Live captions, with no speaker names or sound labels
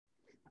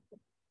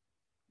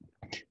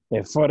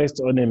A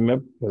forest on a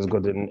map has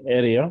got an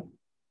area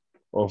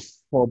of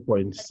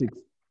 4.6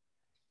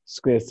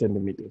 square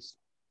centimeters.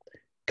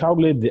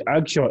 Calculate the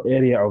actual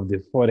area of the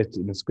forest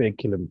in square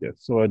kilometers.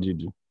 So what do you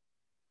do?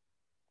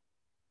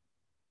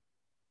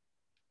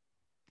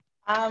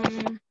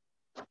 Do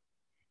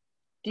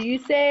you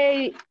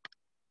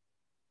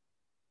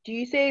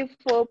say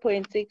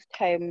 4.6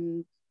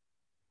 times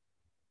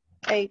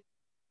 8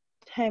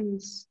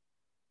 times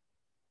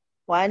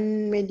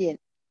 1 million?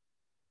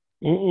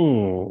 We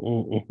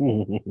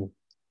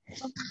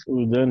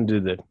don't do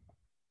that.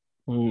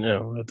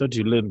 No, I thought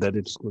you learned that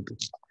at school.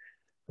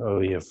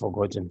 Oh, you have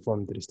forgotten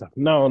Form 3 stuff.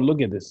 Now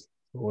look at this.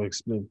 We'll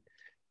explain.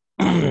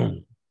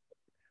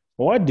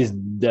 What does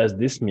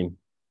this mean?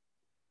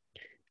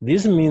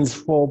 This means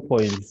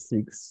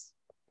 4.6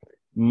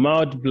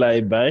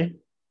 multiplied by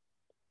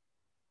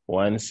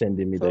 1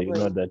 centimeter. You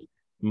know that.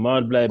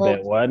 Multiplied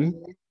by 1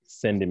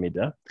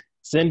 centimeter.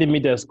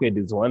 Centimeter squared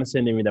is 1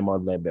 centimeter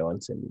multiplied by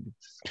 1 centimeter.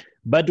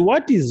 But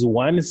what is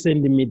 1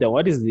 centimeter?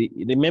 What is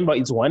remember,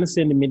 it's 1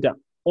 centimeter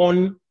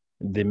on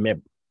the map,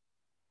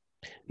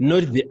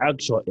 not the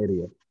actual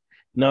area.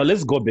 Now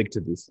let's go back to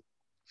this.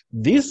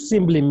 This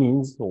simply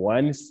means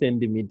 1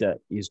 centimeter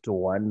is to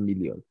 1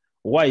 million.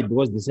 Why?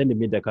 Because the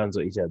centimeter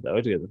cancel each other.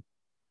 All together.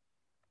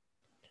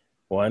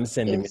 1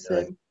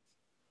 centimeter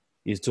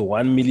is to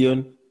 1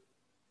 million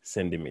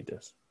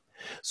centimeters.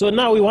 So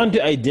now we want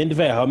to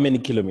identify how many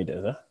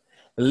kilometers. Huh?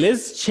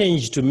 Let's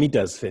change to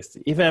meters first.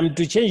 If I'm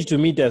to change to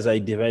meters, I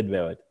divide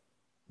by what?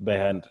 By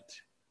 100.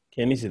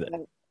 Can you see that?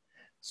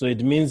 So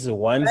it means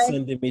 1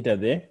 centimeter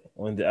there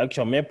on the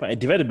actual map. I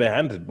divide by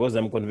 100 because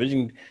I'm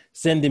converting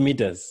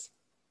centimeters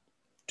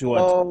to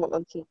what? Oh,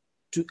 okay.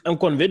 I'm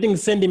converting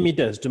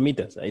centimeters to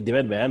meters. I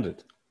divide by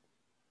 100.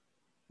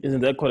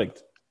 Isn't that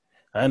correct?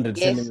 100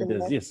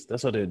 centimeters. Yes,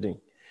 that's what we're doing.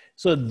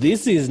 So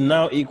this is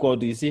now equal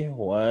to, you see,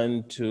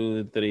 1,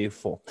 2, 3,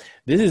 4.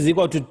 This is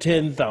equal to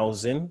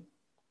 10,000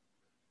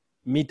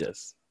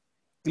 meters.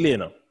 Clear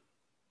now?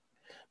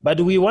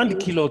 But we want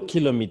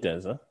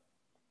kilometers, huh?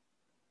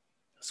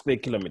 Square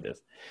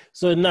kilometers.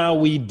 So now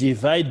we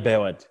divide by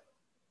what?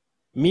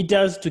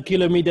 Meters to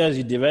kilometers,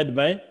 you divide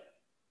by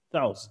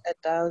 1,000.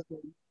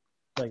 1,000.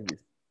 Like this.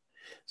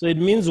 So it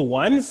means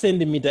 1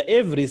 centimeter,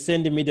 every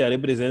centimeter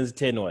represents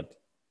 10 what?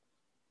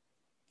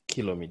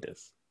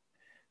 Kilometers.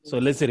 So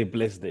let's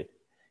replace that.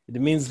 It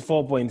means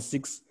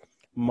 4.6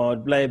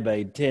 multiplied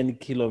by 10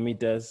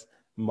 kilometers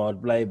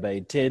multiplied by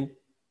 10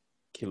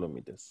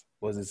 kilometers.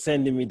 Was it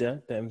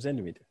centimeter times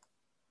centimeter?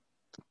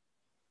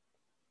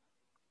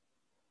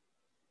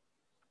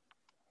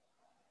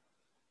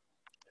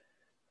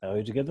 Are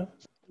we together?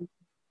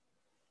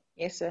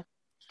 Yes, sir.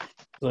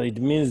 So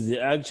it means the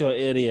actual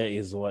area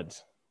is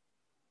what?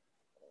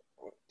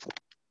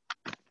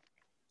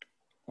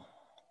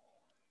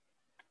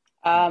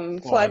 Um,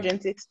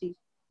 460.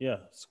 Yeah,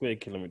 square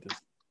kilometers.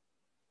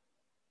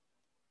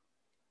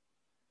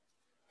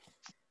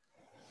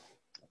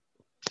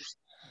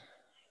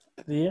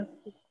 Clear?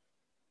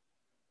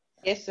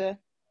 Yes, sir.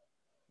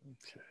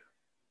 Okay.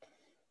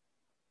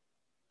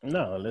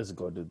 Now let's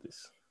go to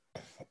this.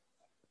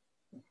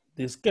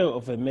 The scale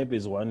of a map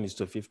is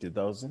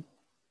 1:50,000.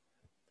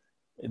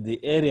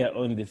 The area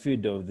on the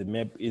field of the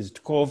map is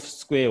 12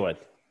 square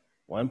what?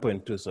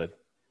 1.2, sorry.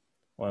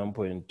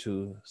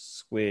 1.2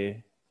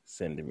 square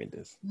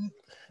centimeters.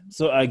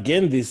 So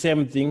again, the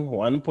same thing,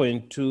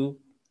 1.2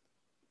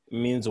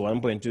 means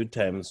 1.2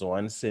 times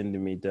 1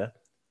 centimeter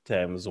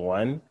times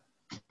 1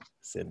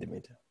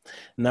 centimeter.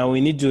 Now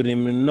we need to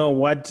know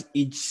what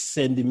each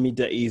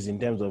centimeter is in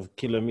terms of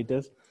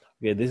kilometers.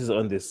 Okay, this is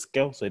on the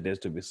scale, so it has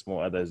to be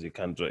small, otherwise you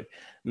can't draw it.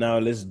 Now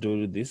let's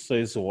do this. So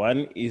it's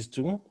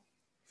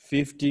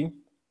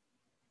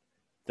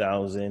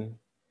 1:50,000.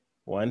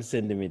 1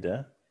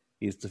 centimeter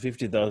is to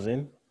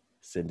 50,000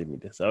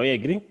 centimeters. Are we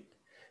agreeing?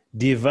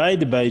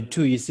 Divide by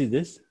 2, you see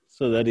this?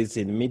 So that is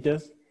in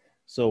meters.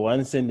 So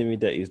 1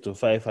 centimeter is to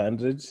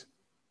 500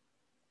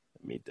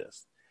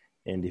 meters.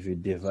 And if you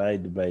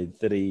divide by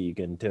 3, you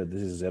can tell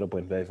this is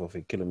 0.5 of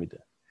a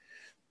kilometer.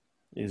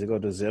 Is equal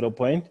to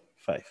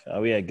 0.5.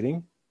 Are we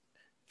agreeing?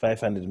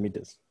 500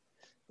 meters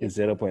is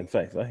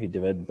 0.5. Huh? You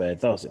divide by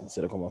 1,000,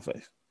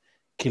 0.5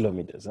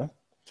 kilometers. Huh?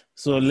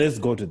 So let's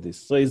go to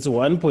this. So it's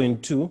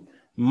 1.2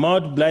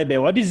 multiplied by,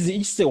 what is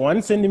each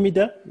 1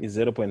 centimeter? Is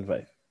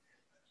 0.5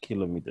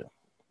 kilometer.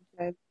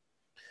 Okay.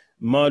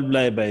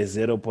 Multiplied by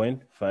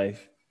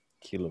 0.5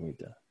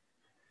 kilometer.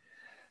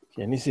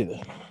 Can you see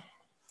that?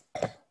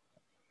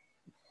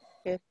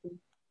 Yes.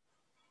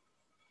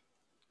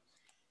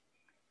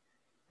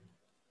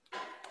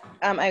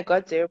 I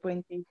got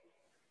 0.3.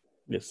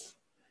 Yes.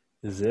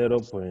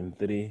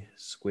 0.3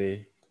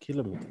 square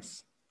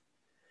kilometers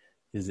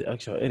is the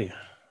actual area.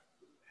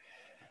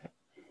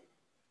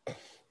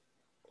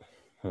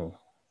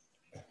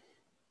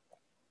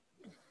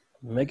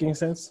 Making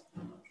sense?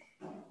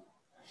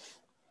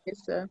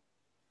 Yes, sir.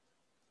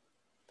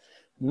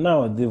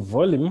 Now the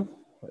volume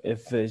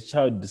of a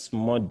child's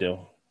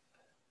model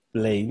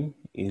plane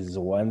is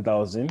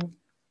 1,000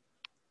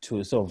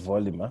 to, so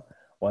volume,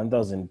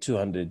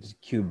 1,200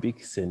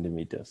 cubic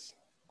centimeters.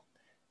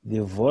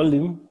 The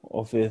volume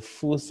of a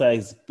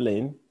full-size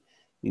plane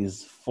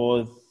is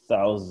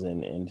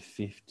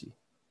 4,050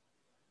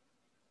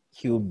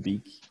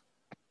 cubic.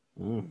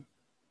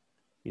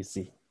 You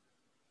see,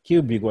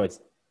 cubic what?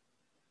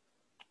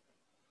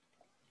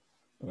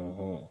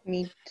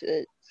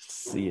 Meters.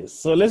 Yes.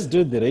 So let's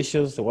do the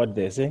ratios. What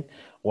they're saying: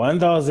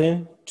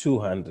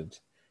 1,200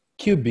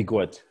 cubic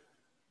what?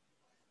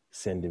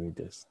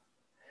 Centimeters.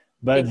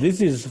 But this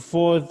is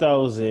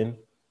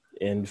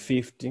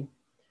 4,050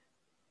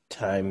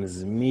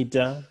 times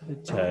meter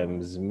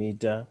times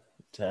meter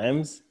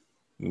times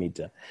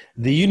meter.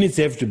 The units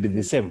have to be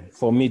the same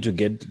for me to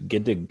get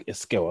a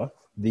scale.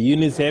 The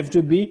units have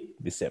to be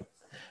the same.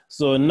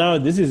 So now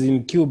this is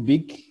in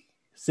cubic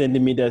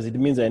centimeters. It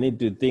means I need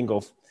to think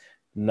of,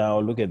 now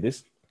look at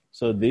this.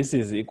 So this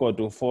is equal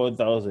to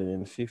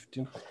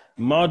 4,050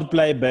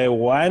 multiplied by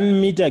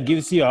 1 meter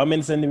gives you how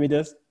many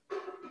centimeters?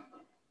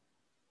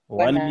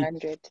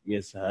 100.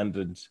 Yes,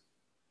 100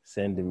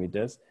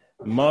 centimeters.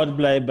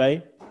 Multiplied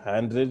by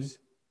 100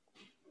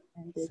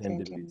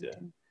 centimeters.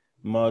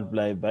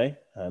 Multiplied by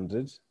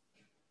 100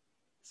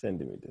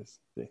 centimeters.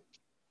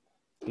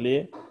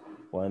 Clear?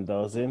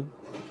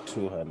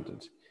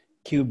 1,200.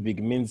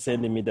 Cubic means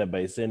centimeter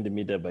by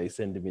centimeter by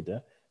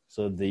centimeter.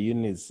 So the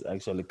units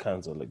actually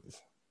cancel like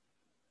this.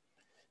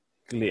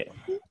 Clear?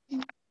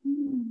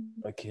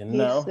 Okay,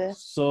 now,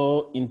 Yes,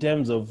 so in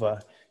terms of,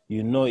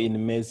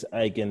 in maths,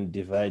 I can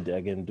divide,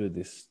 I can do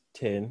this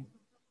 10,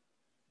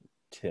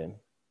 10,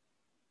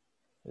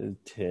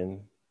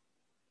 10,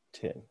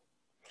 10.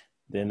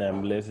 Then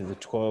I'm left with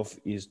 12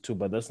 is 2,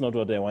 but that's not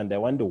what I want. I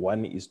want the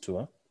 1 is 2.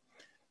 Huh?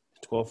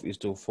 12 is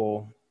to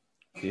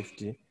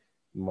 450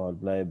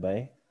 multiplied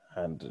by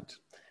 100.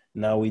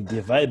 Now we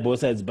divide both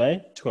sides by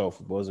 12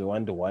 because we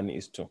want the 1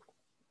 is 2.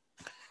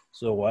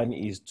 So 1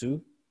 is 2,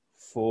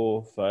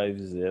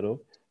 450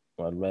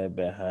 multiplied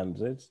by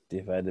 100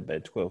 divided by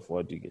 12.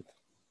 What do you get?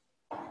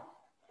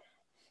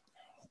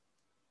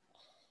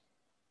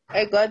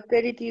 I got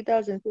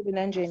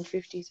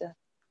 33,750, sir.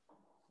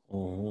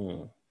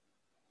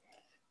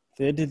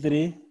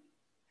 33.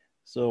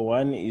 So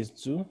 1 is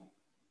 2.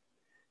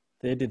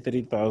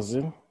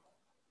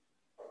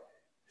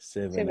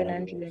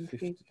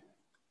 33,750.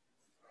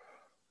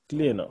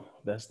 Clear now?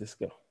 That's the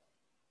scale.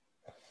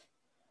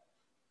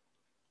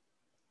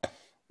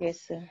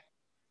 Yes, sir.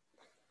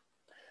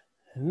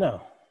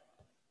 Now,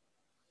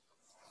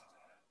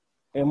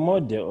 a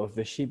model of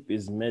a ship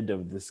is made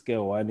of the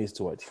scale 1 is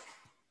to what?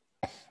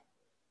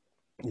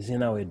 You see,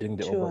 now we're doing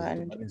the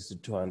opposite. 1 is to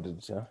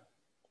 200. Yeah?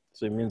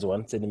 So it means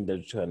 1 centimeter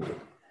to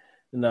 200.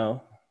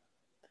 Now,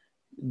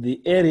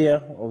 the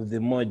area of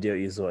the model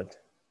is what?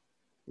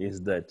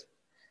 Is that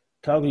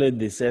calculate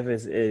the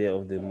surface area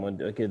of the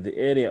model. Okay, the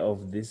area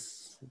of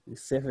this, the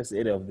surface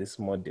area of this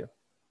model.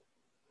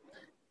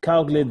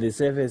 Calculate the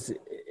surface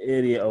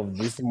area of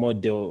this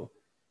model.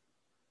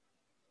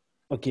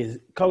 Okay,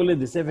 calculate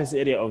the surface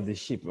area of the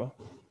ship, huh?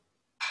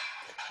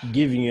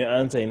 Giving you an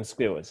answer in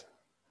square words.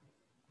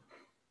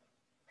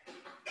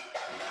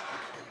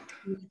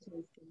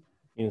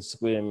 In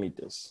square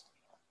meters.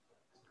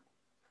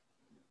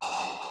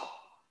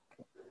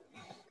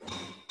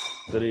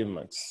 3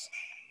 marks.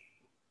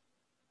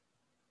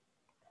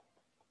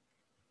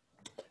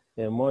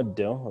 A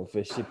model of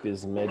a ship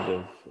is made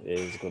of,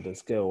 it's got a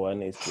scale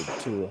 1 is to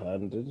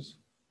 200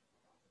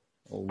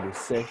 of the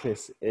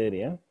surface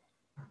area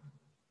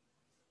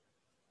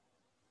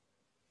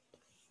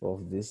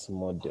of this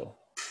model.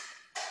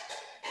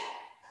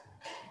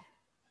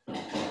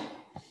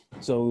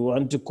 So we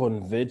want to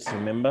convert,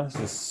 remember,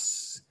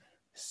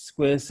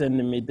 square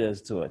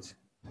centimeters to what?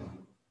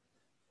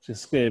 To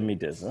square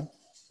meters, huh?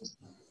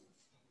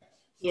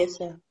 Yes,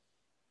 sir.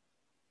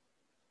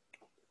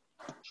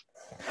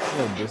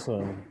 Oh, this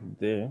one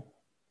there.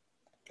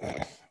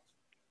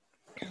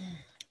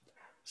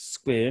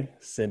 Square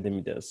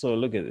centimeters. So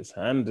look at this,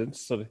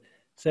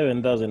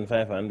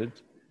 7,500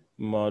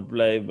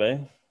 multiplied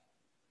by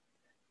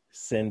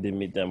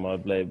centimeter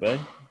multiplied by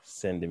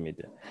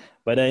centimeter.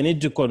 But I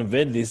need to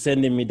convert the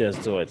centimeters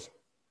to what?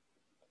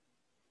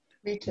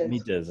 Meters.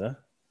 Meters, huh?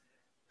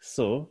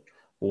 So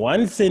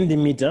 1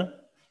 centimeter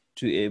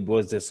to a,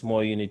 was a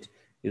small unit,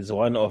 is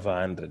 1 over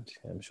 100.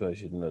 I'm sure I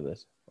should know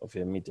that, of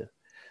a meter.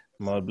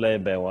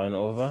 Multiplied by 1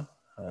 over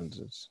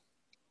 100.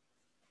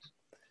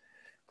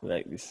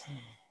 Like this.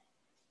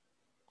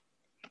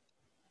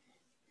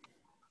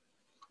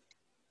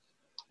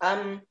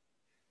 I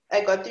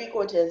got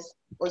 3/4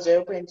 or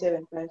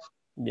 0.75.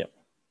 Yeah.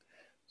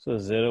 So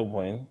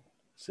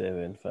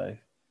 0.75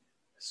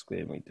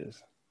 square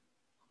meters.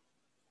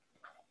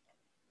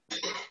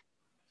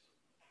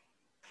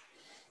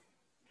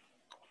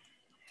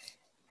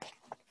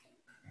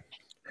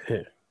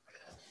 Here.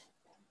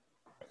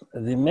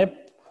 The map,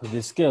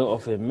 the scale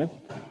of a map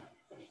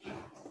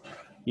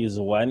is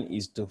 1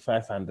 is to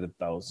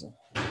 500,000.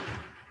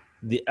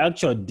 The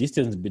actual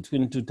distance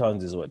between 2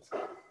 towns is what?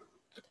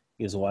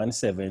 Is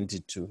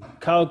 172.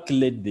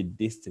 Calculate the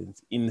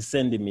distance in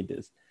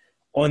centimeters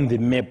on the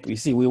map. You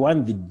see, we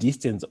want the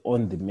distance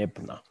on the map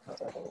now.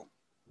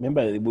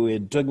 Remember, we were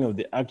talking of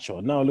the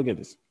actual. Now look at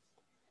this.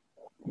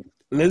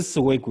 Let's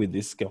work with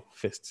this scale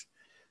first.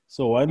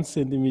 So 1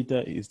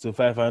 centimeter is to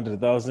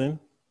 500,000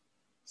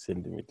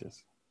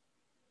 centimeters.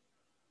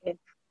 Yes.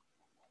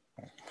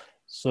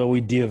 So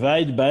we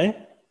divide by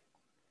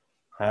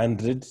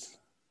 100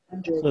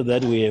 so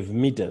that we have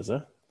meters.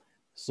 Huh?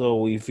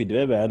 So if we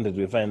divide by 100,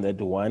 we find that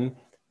 1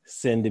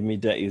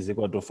 centimeter is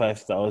equal to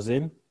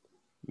 5,000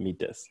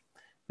 meters.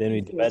 Then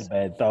we divide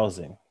by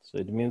 1,000. So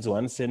it means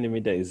 1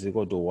 centimeter is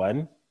equal to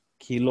 1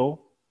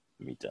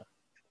 kilometer.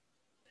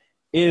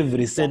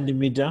 Every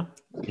centimeter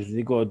is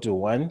equal to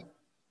 1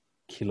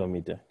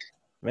 kilometer.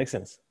 Make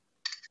sense?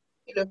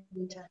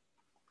 Kilometer.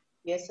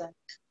 Yes, sir.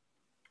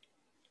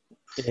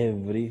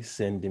 Every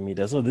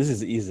centimeter. So this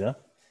is easier.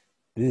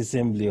 This is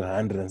simply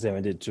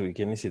 172.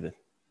 Can you see that?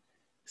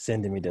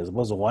 Centimeters.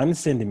 Because 1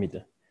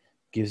 centimeter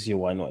gives you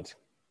one what?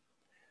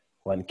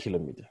 1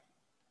 kilometer.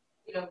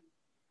 Kilometer.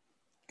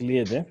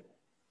 Clear there?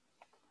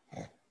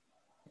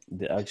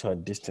 The actual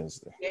distance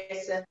there.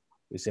 Yes, sir.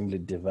 We simply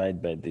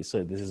divide by this.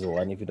 So this is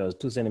 1. If it was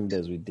 2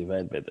 centimeters, we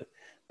divide by that.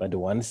 But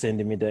 1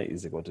 centimeter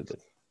is equal to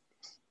that.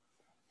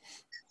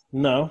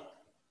 Now,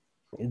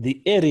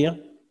 the area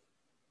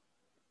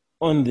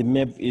on the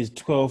map is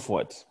 12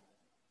 what?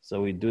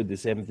 So we do the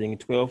same thing,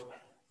 12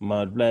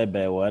 multiplied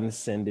by 1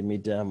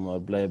 centimeter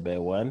multiplied by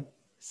 1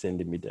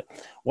 centimeter.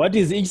 What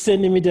is each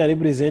centimeter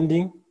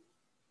representing?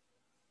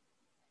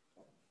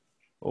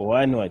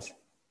 1 what?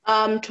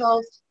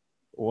 12.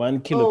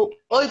 1 kilo.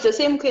 Oh, it's the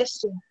same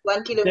question.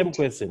 1 kilometer. Same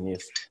question,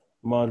 yes.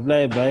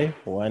 Multiply by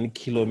 1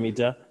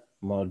 kilometer,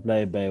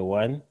 multiply by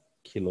 1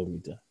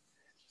 kilometer.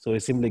 So we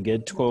simply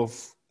get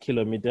 12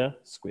 kilometer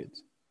squared.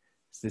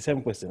 It's the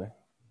same question.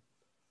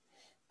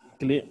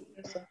 Clear?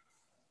 Yes, sir.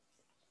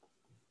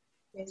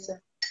 Yes,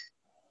 sir.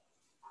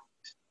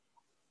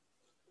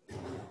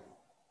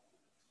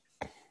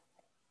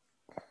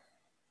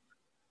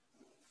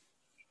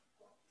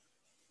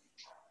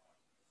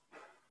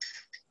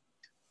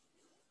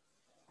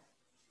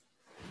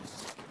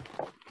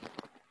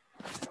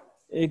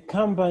 A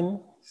company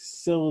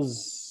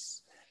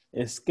sells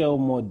a scale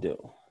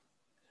model,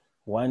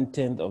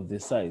 1/10 of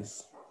the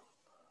size,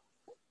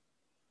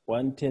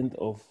 1/10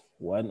 of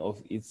one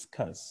of its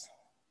cars.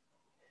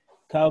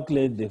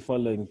 Calculate the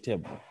following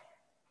table.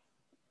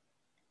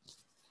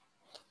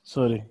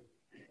 Sorry,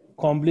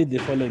 complete the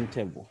following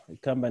table. A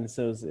company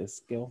sells a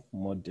scale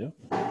model,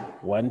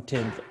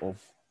 1/10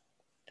 of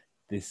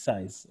the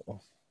size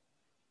of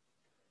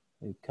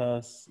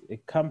a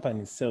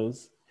company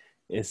sells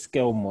a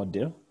scale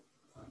model,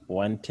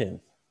 1/10,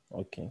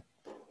 okay,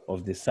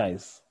 of the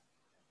size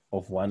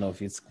of one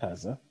of its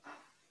cars. Huh?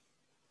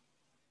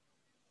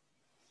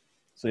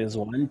 So it's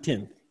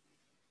 1/10.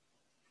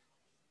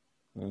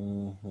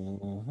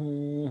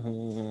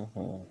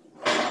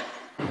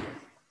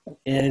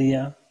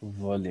 Area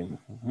volume.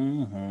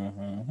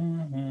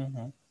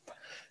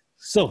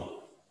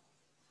 So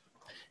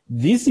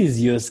this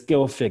is your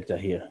scale factor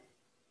here.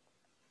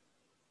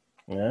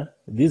 Yeah,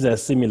 these are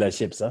similar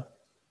shapes. Huh?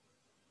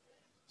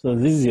 So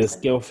this is your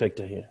scale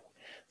factor here.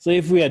 So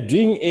if we are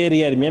doing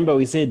area, remember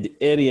we said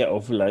area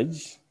of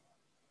large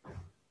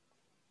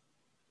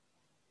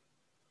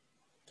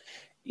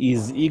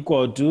is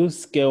equal to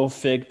scale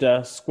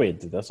factor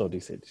squared. That's what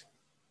we said.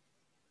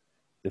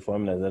 The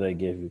formula that I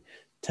gave you,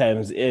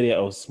 times area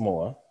of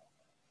small.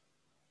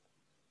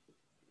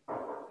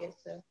 Yes,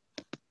 sir.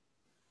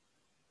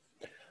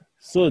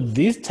 So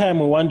this time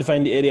we want to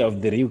find the area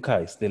of the real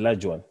car, it's the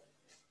large one.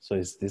 So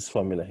it's this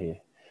formula here.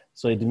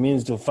 So it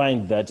means to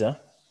find that,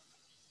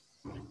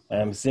 I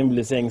am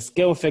simply saying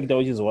scale factor,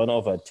 which is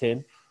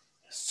 1/10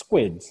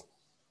 squared.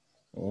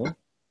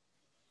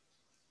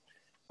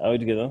 Are we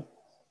together?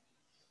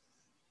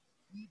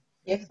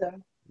 Yes,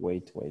 sir.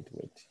 Wait.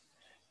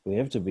 We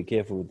have to be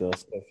careful with the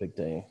scale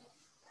factor here.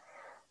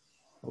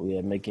 We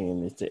are making a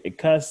mistake. A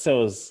car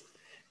sells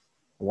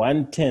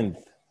 1/10.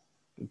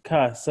 A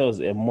car sells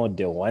a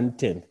model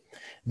 1/10.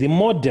 The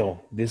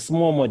model, the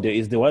small model,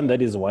 is the one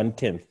that is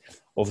 1/10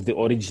 of the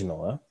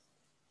original. Huh?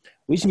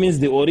 Which means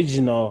the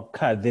original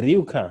car, the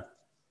real car,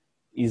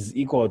 is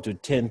equal to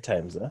 10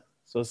 times. Huh?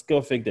 So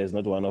scale factor is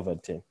not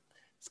 1/10.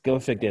 Scale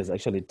factor is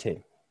actually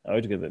 10. Are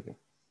we together?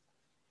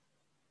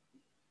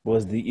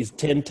 Because it's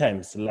 10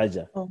 times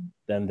larger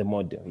than the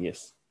model,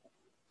 yes.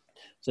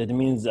 So it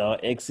means our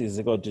x is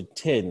equal to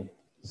 10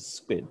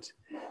 squared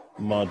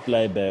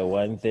multiplied by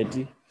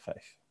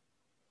 135.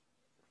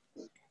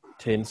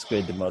 10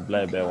 squared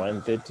multiplied by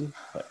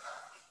 135.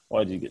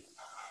 What do you get?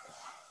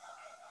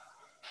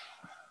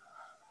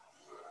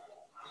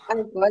 I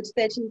got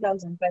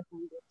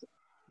 13,500.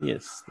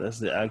 Yes, that's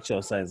the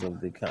actual size of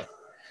the car.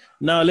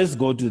 Now let's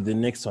go to the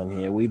next one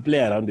here. We play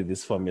around with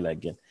this formula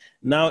again.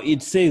 Now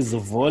it says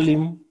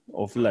volume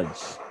of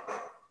large.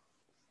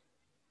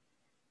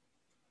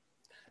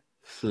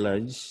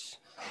 Large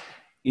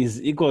is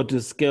equal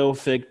to scale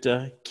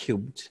factor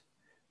cubed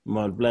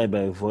multiplied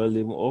by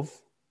volume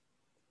of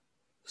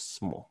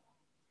small.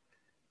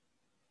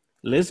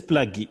 Let's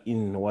plug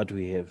in what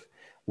we have.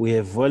 we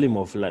have volume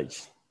of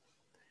large,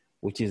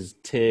 which is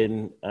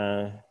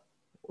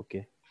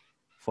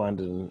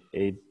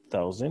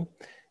 408,000,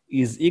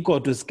 is equal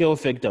to scale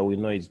factor, we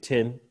know it's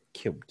 10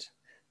 cubed,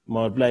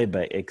 multiplied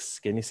by x.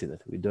 Can you see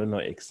that? We don't know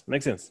x.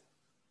 Make sense?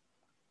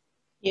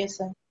 Yes,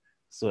 sir.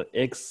 So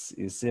x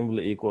is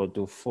simply equal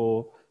to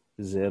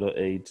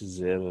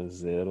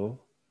 408,000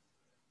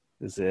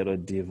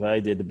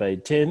 divided by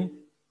 10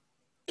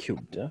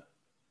 cubed,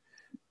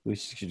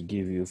 which should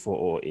give you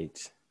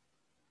 408.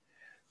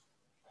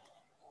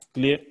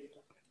 Clear?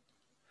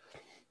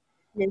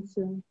 Yes,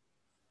 sir.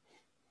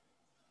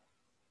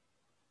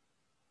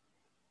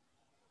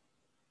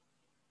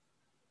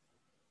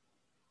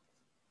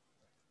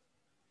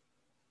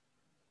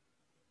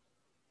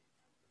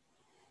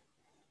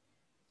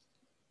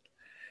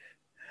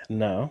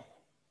 Now,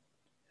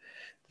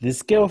 the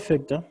scale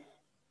factor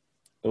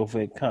of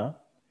a car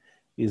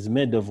is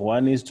made of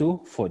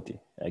 1:40.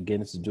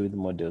 Again, to do with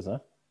models.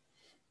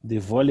 The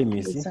volume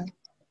you see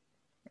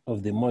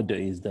of the model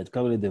is that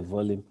calculate the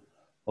volume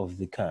of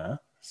the car.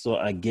 So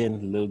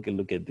again,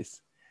 look at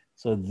this.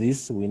 So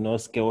this, we know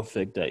scale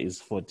factor is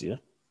 40.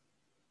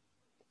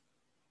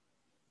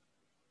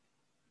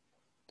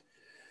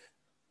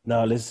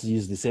 Now let's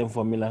use the same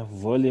formula.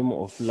 Volume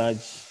of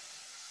large,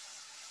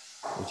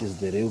 which is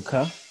the real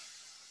car,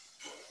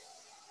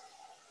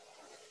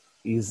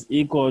 is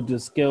equal to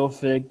scale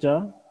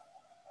factor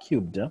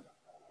cubed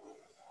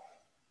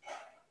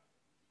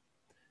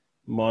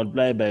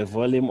multiplied by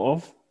volume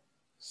of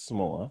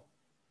small.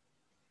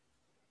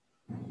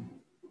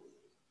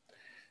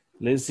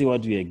 Let's see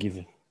what we are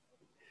given.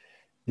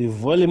 The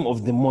volume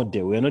of the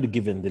model, we are not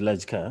given the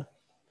large car.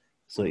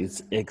 So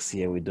it's x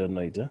here, we don't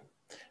know it.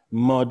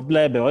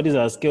 Multiplied by, what is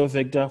our scale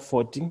factor?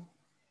 40?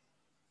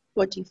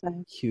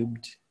 45.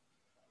 Cubed.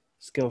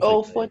 Scale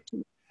Oh, factor.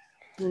 40.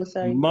 Oh,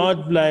 sorry.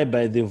 Multiplied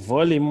by the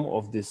volume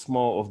of the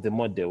small of the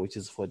model, which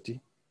is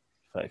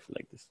 45,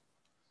 like this.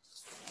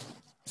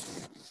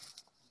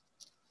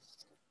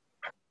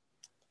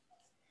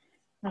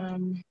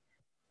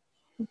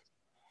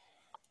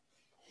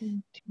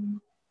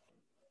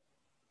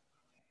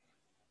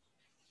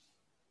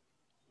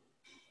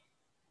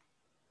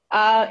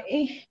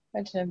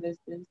 What number is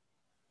this?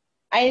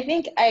 I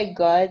think I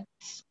got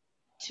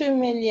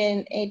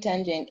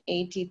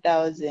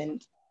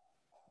 2,880,000.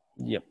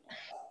 Yep.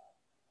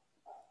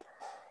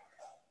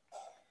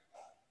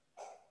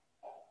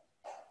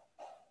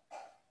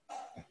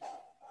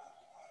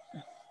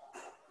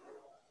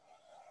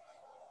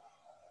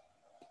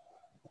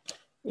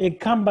 A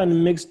company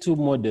makes two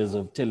models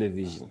of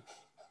television.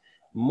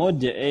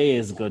 Model A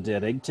has got a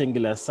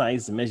rectangular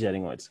size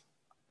measuring what?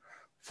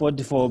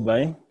 44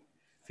 by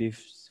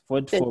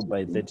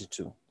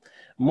 32.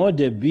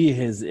 Model B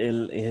has a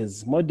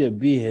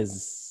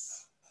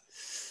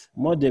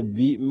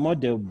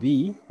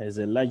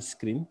large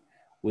screen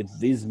with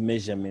these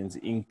measurements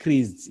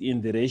increased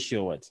in the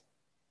ratio what?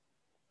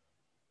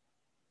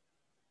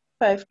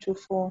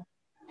 5:4.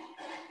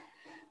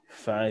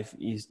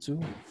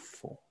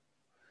 5:4.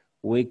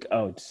 Work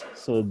out.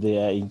 So they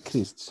are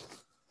increased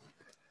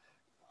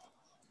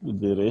with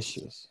the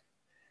ratios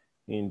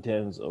in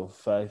terms of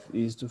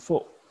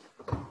 5:4.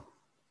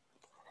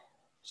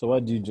 So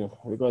what do you do?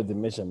 We got the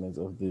measurements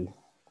of the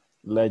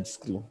large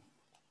screen.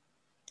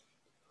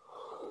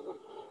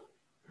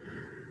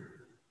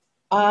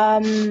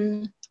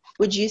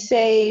 Would you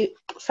say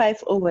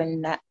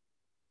 5/9?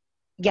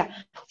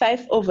 Yeah,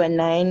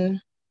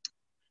 5/9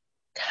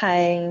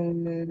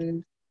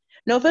 times.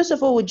 No, first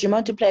of all, would you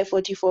multiply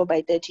 44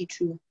 by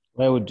 32?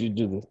 Why would you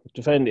do this?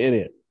 To find the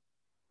area?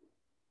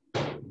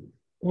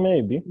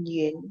 Maybe.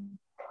 Yeah.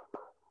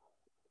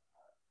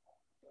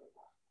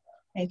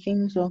 I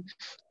think so.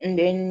 And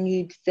then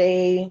you'd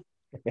say,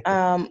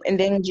 and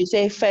then you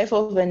say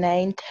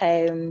 5/9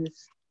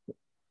 times,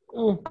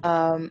 what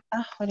am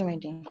I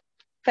doing?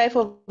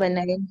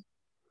 5/9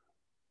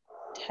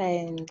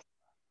 times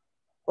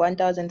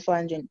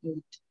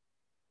 1,408.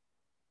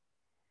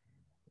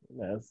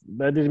 Yes.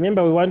 But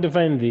remember, we want to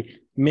find the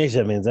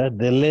measurements,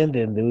 the length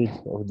and the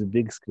width of the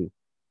big screen.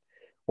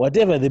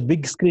 Whatever the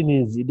big screen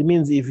is, it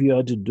means if you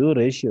are to do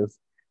ratios,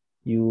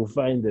 you will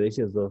find the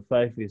ratios of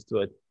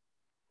 5:4.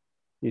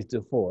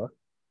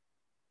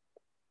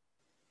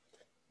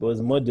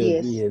 Because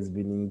model B has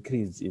been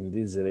increased in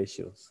these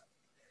ratios.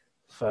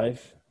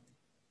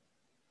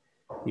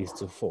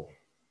 5:4.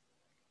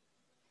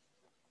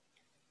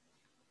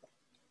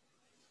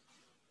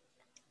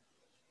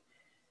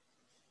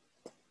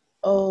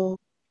 Oh,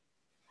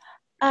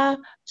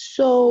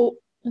 so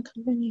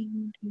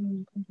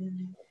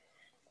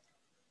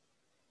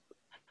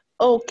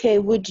okay,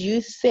 would you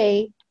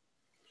say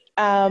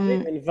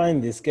Even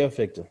find the scale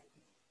factor.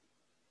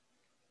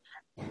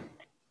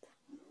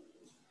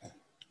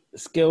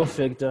 Scale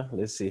factor,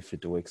 let's see if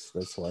it works.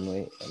 That's one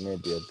way.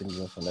 Maybe you're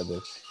thinking of another.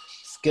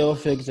 Scale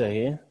factor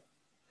here,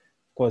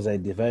 because I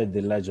divide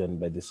the large one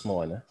by the small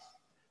one.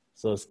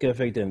 So scale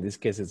factor in this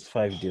case is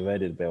 5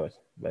 divided by what?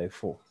 By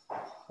 4.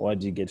 What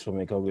do you get from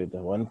a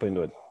calculator? 1 point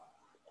what?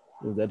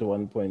 Is that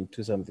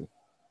 1.2 something?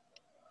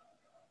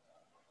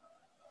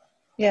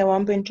 Yeah,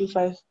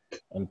 1.25.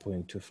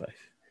 1.25.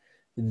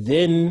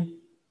 Then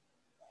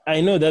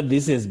I know that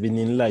this has been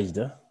enlarged.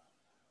 Huh?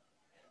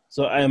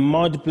 So I'm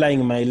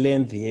multiplying my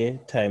length here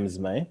times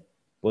my,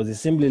 because the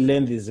simply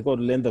length is equal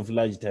to length of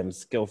large times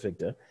scale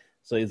factor.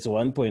 So it's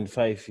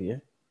 1.5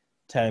 here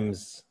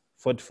times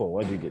 44.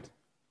 What do you get?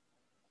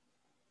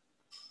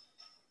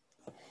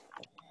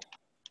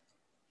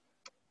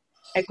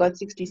 I got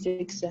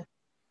 66, sir.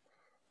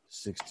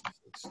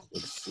 66.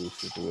 Let's see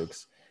if it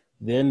works.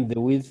 Then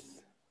the width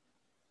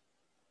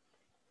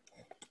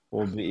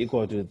will be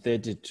equal to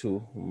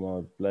 32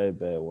 multiplied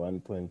by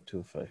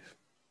 1.25.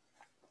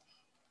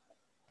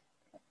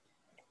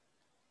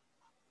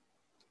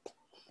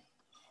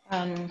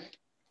 Um,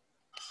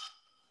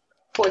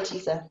 40,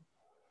 sir.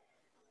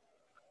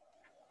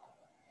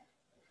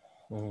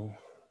 Will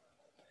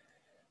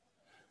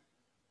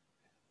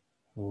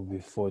be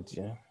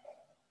 40. Yeah?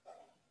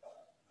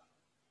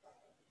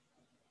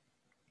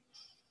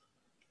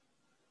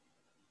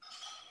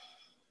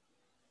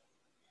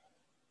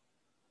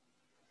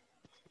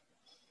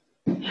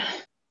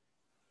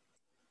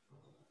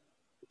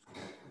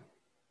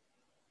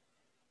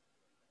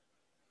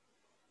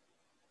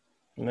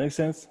 Make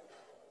sense?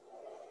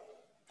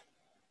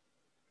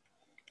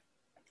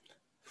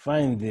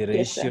 Find the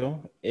ratio,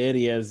 Yes,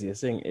 areas. You're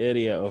saying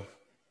area of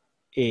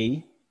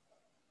A.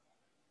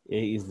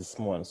 A is the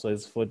small one. So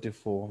it's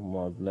 44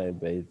 multiplied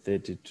by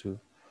 32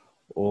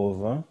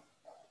 over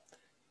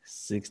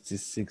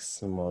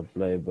 66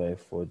 multiplied by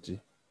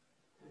 40.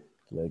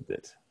 Like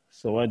that.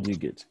 So what do you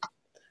get?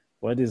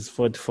 What is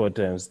 44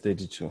 times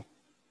 32? I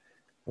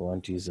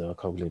want to use our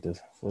calculator.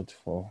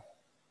 44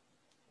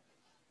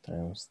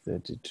 times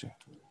 32.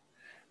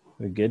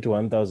 We get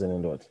 1,000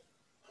 and what?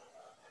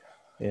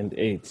 And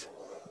 8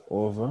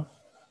 over,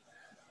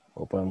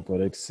 hope I'm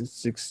correct,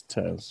 6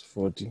 times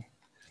 40.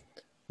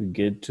 We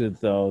get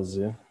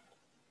 2,000.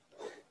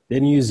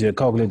 Then use your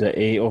calculator.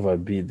 A over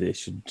B. They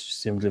should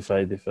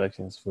simplify the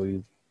fractions for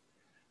you.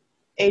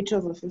 8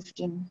 over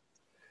 15.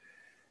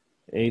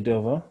 8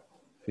 over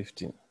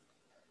 15.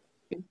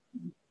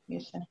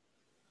 Yes, sir.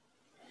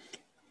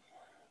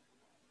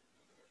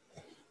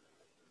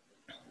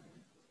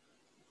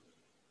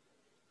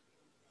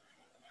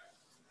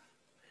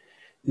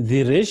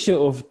 The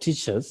ratio of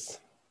teachers,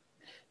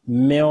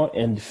 male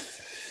and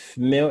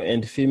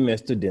female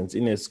students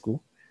in a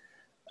school,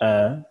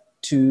 are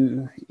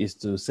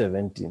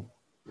 2:17.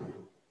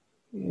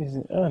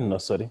 No,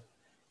 sorry.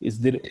 It's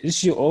the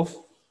ratio of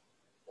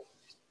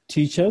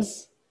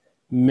teachers,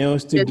 male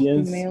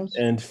students,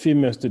 and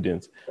female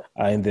students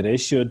are in the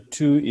ratio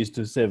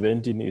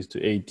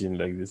 2:17:18,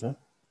 like this, huh?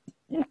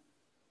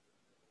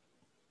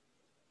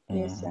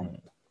 Yes, sir.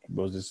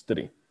 Because it's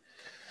 3.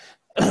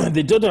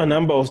 The total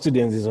number of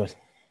students is what?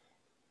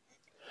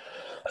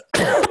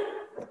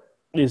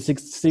 Is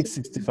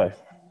 665.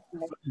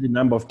 The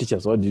number of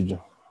teachers, what do you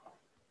do?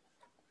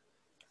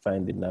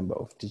 Find the number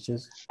of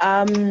teachers.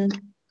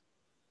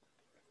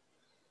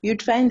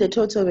 You'd find the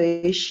total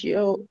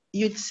ratio.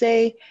 You'd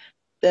say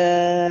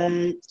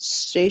the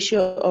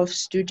ratio of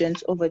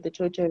students over the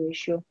total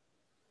ratio,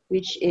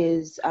 which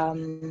is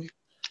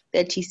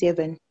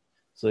 37.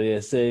 So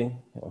you're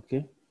saying,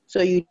 okay.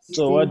 So you.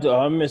 So what?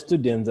 How many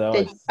students are?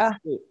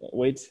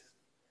 Wait,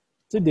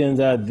 students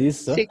are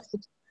this. 6.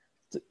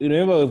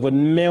 Remember, we've got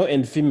male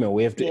and female.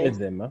 We have to add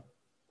them. Huh?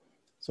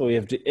 So we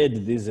have to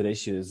add these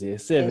ratios here: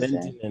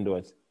 17 and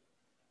what?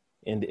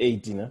 And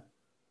 18. Huh?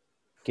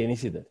 Can you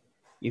see that?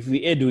 If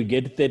we add, we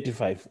get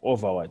 35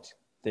 over what?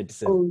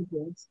 37. Oh,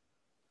 yes.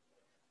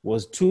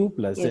 Was 2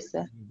 plus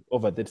 7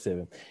 over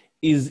 37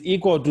 is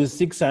equal to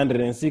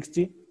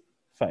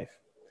 665.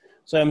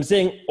 So I'm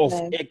saying of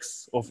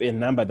x of a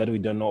number that we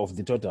don't know of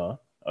the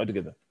total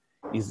altogether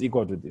is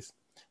equal to this.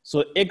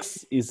 So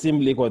x is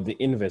simply equal to the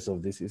inverse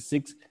of this is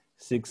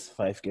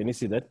 665. Can you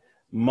see that?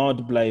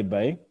 Multiply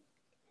by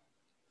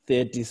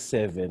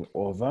 37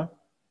 over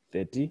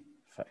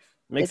 35.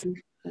 Makes sense?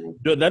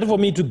 That for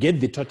me to get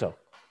the total.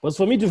 Because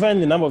for me to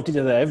find the number of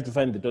teachers, I have to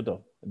find the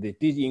total. The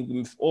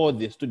teaching, all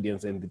the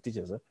students and the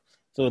teachers. Huh?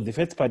 So the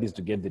first part is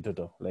to get the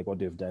total, like what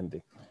we've done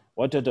there.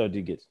 What total do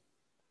you get?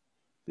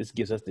 This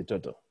gives us the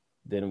total.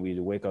 Then we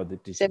work out the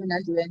teachers.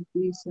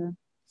 703, sir.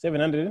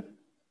 700?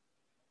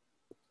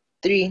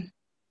 3.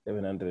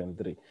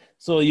 703.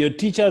 So your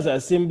teachers are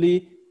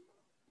simply,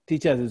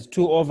 teachers is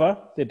 2 over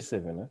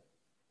 37. Huh?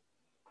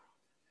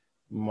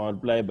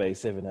 Multiply by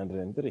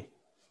 703,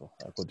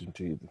 according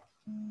to you.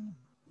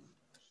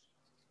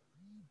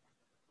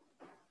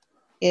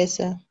 Yes,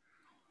 sir.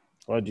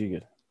 What do you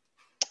get?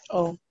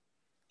 Oh.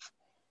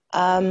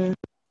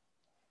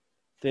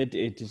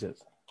 38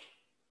 teachers.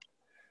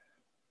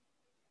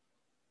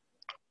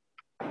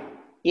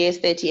 Yes,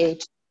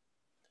 38.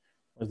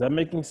 Was that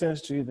making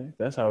sense to you there?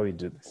 That's how we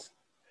do this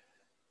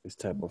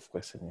type of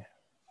question here.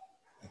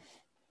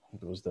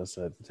 Because that's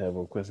the type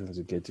of questions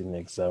you get in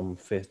exam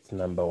first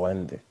number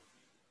 1 there.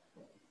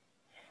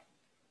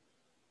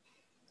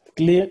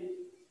 Clear?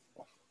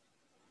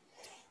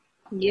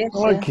 Yes,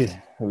 okay,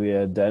 sir. We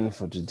are done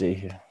for today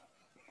here.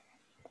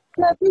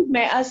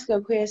 May I ask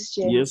a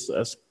question? Yes,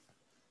 ask.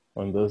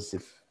 on those.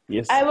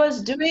 Yes. I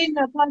was doing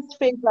a past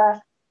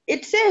paper.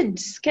 It said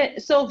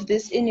solve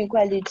this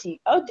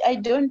inequality. I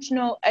don't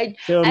know.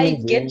 Tell I me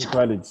the get.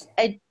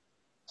 inequality.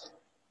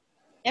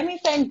 Let me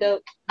find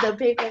the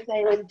papers.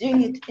 I was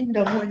doing it in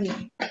the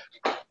morning.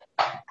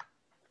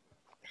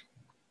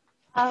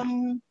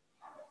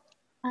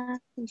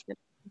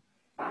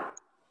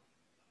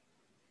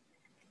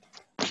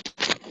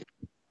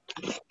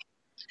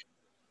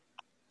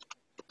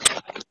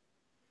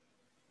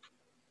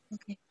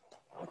 Okay.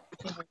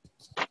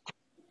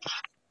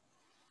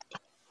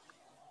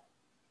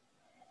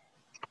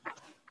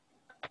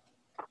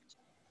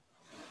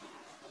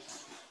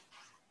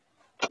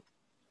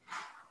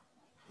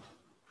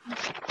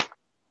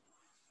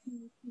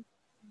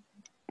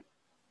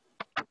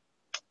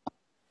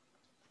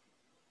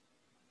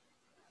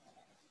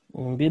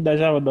 Mbida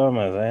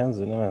chakudoma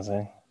zayanzu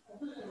nemazai.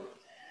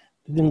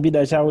 Titi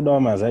mbida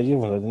chakudoma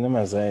zachivunza tine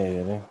mazai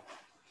here.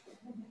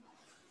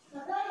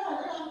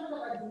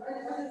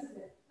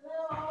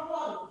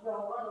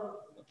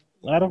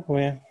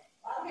 Arakuya.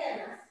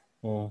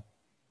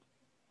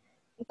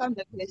 Come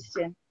the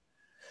question.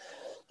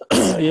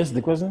 Yes,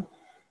 the question.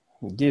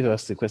 Give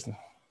us the question.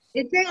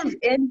 It says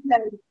n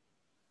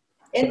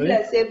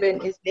plus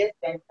 7 is less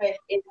than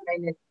 5n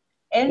minus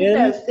n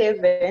plus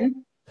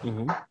 7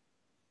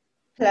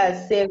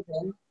 plus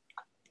 7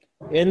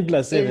 n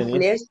plus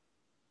 7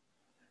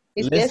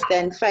 is less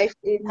than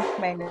 5n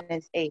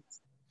minus 8.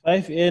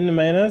 5n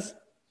minus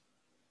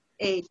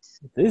 8.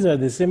 These are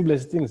the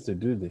simplest things to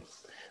do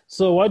this.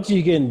 So what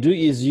you can do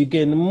is you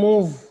can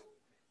move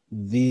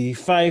the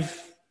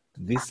 5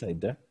 to this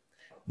side,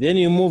 then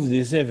you move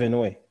the 7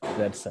 away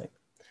that side.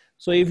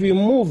 So if you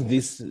move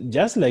this,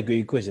 just like your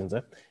equations,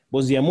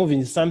 because you're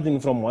moving something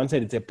from one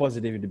side, it's a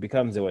positive, it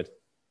becomes a what?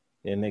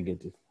 A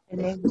negative. A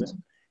negative.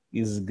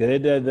 Is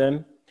greater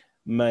than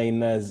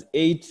minus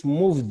 8.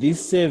 Move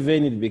this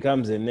 7, it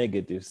becomes a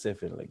negative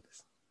 7 like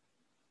this.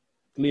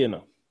 Clear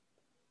now?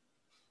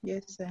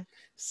 Yes, sir.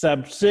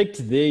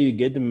 Subtract there, you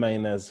get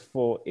minus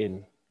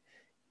 4n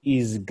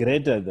is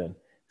greater than.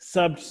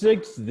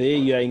 Subtract there,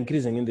 you are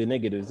increasing in the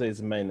negative, so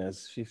it's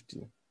minus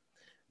 15.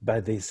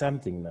 But there's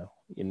something now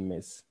in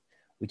maths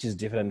which is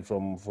different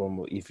from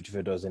if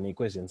it was an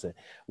equation. Say,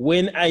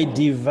 when I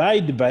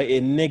divide by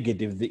a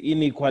negative, the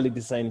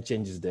inequality sign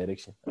changes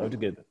direction. How to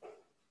get that?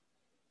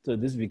 So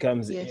this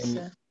becomes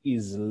n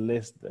is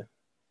less than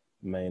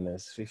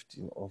minus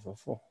 15 over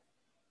 4.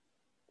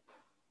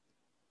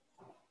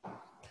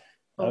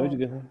 How would you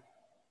get that?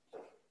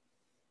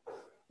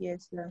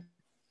 Yes, sir.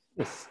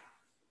 Yes.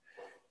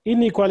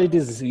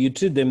 Inequalities, you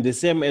treat them the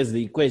same as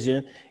the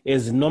equation,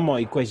 as normal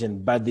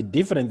equation, but the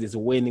difference is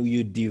when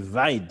you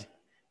divide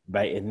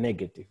by a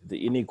negative,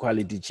 the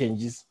inequality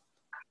changes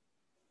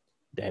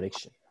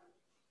direction.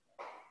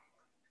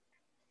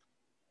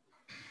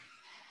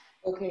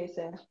 Okay,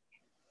 sir.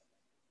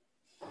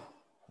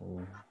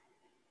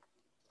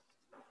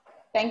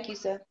 Thank you,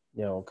 sir.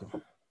 Yeah, okay.